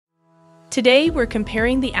Today, we're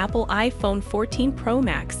comparing the Apple iPhone 14 Pro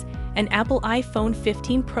Max and Apple iPhone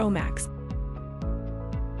 15 Pro Max.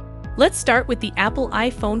 Let's start with the Apple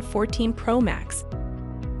iPhone 14 Pro Max.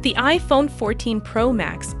 The iPhone 14 Pro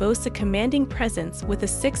Max boasts a commanding presence with a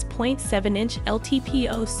 6.7-inch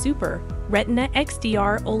LTPO Super Retina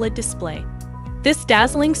XDR OLED display. This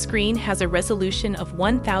dazzling screen has a resolution of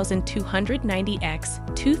 1290 x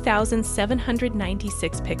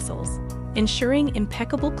 2796 pixels, ensuring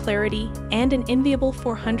impeccable clarity and an enviable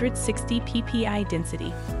 460 ppi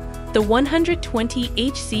density. The 120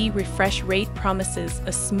 Hz refresh rate promises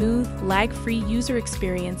a smooth, lag-free user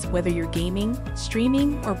experience whether you're gaming,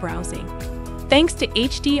 streaming, or browsing. Thanks to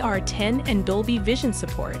HDR10 and Dolby Vision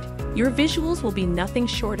support, your visuals will be nothing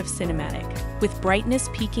short of cinematic, with brightness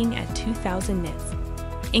peaking at 2000 nits.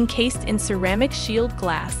 Encased in ceramic shield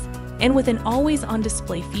glass and with an always-on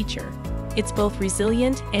display feature, it's both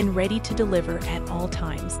resilient and ready to deliver at all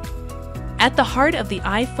times. At the heart of the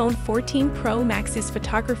iPhone 14 Pro Max's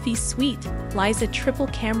photography suite lies a triple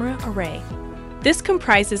camera array. This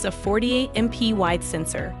comprises a 48MP wide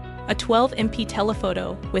sensor, a 12MP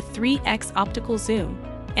telephoto with 3x optical zoom,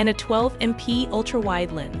 and a 12MP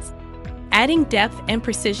ultra-wide lens. Adding depth and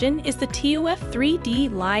precision is the TOF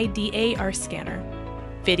 3D LiDAR scanner.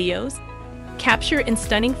 Videos capture in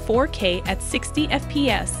stunning 4K at 60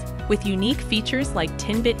 FPS with unique features like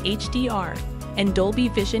 10-bit HDR and Dolby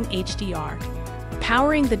Vision HDR.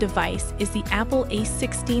 Powering the device is the Apple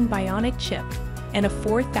A16 Bionic chip and a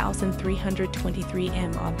 4323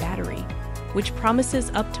 mAh battery, which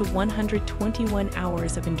promises up to 121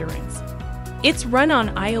 hours of endurance. It's run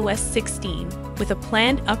on iOS 16 with a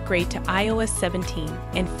planned upgrade to iOS 17,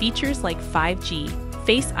 and features like 5G,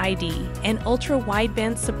 Face ID, and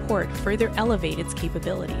ultra-wideband support further elevate its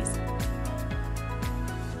capabilities.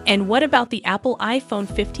 And what about the Apple iPhone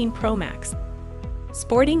 15 Pro Max?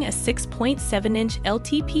 Sporting a 6.7-inch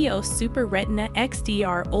LTPO Super Retina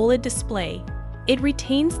XDR OLED display, it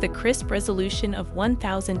retains the crisp resolution of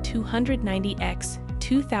 1290 x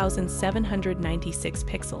 2796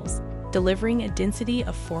 pixels, delivering a density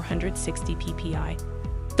of 460 ppi.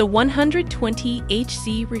 The 120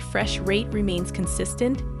 Hz refresh rate remains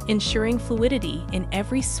consistent, ensuring fluidity in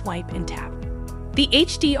every swipe and tap. The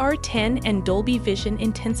HDR10 and Dolby Vision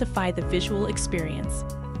intensify the visual experience,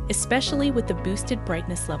 especially with the boosted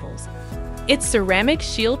brightness levels. Its ceramic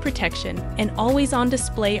shield protection and always-on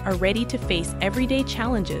display are ready to face everyday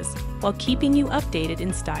challenges while keeping you updated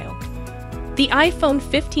in style. The iPhone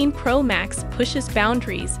 15 Pro Max pushes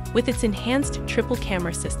boundaries with its enhanced triple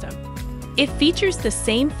camera system. It features the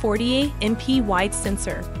same 48MP wide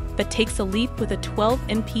sensor, but takes a leap with a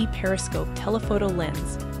 12MP periscope telephoto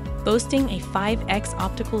lens, boasting a 5x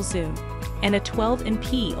optical zoom and a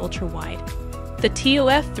 12MP ultra-wide. The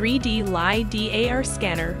TOF 3D LiDAR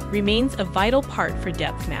scanner remains a vital part for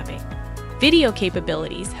depth mapping. Video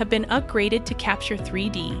capabilities have been upgraded to capture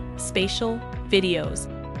 3D, spatial videos.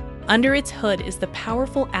 Under its hood is the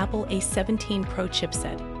powerful Apple A17 Pro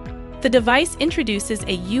chipset. The device introduces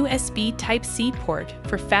a USB Type-C port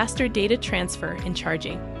for faster data transfer and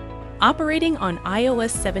charging. Operating on iOS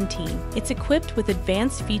 17, it's equipped with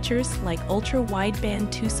advanced features like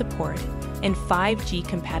ultra-wideband 2 support and 5G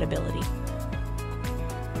compatibility.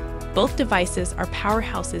 Both devices are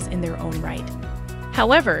powerhouses in their own right.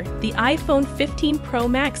 However, the iPhone 15 Pro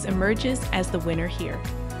Max emerges as the winner here.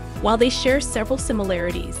 While they share several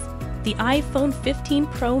similarities, the iPhone 15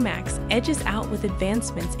 Pro Max edges out with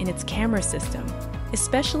advancements in its camera system,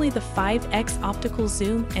 especially the 5x optical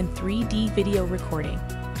zoom and 3D video recording.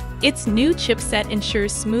 Its new chipset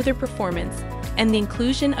ensures smoother performance, and the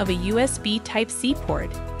inclusion of a USB Type-C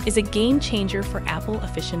port is a game changer for Apple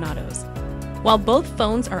aficionados. While both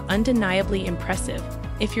phones are undeniably impressive,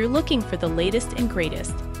 if you're looking for the latest and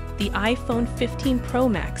greatest, the iPhone 15 Pro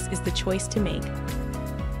Max is the choice to make.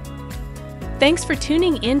 Thanks for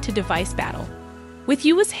tuning in to Device Battle. With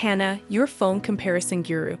you is Hannah, your phone comparison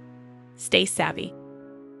guru. Stay savvy.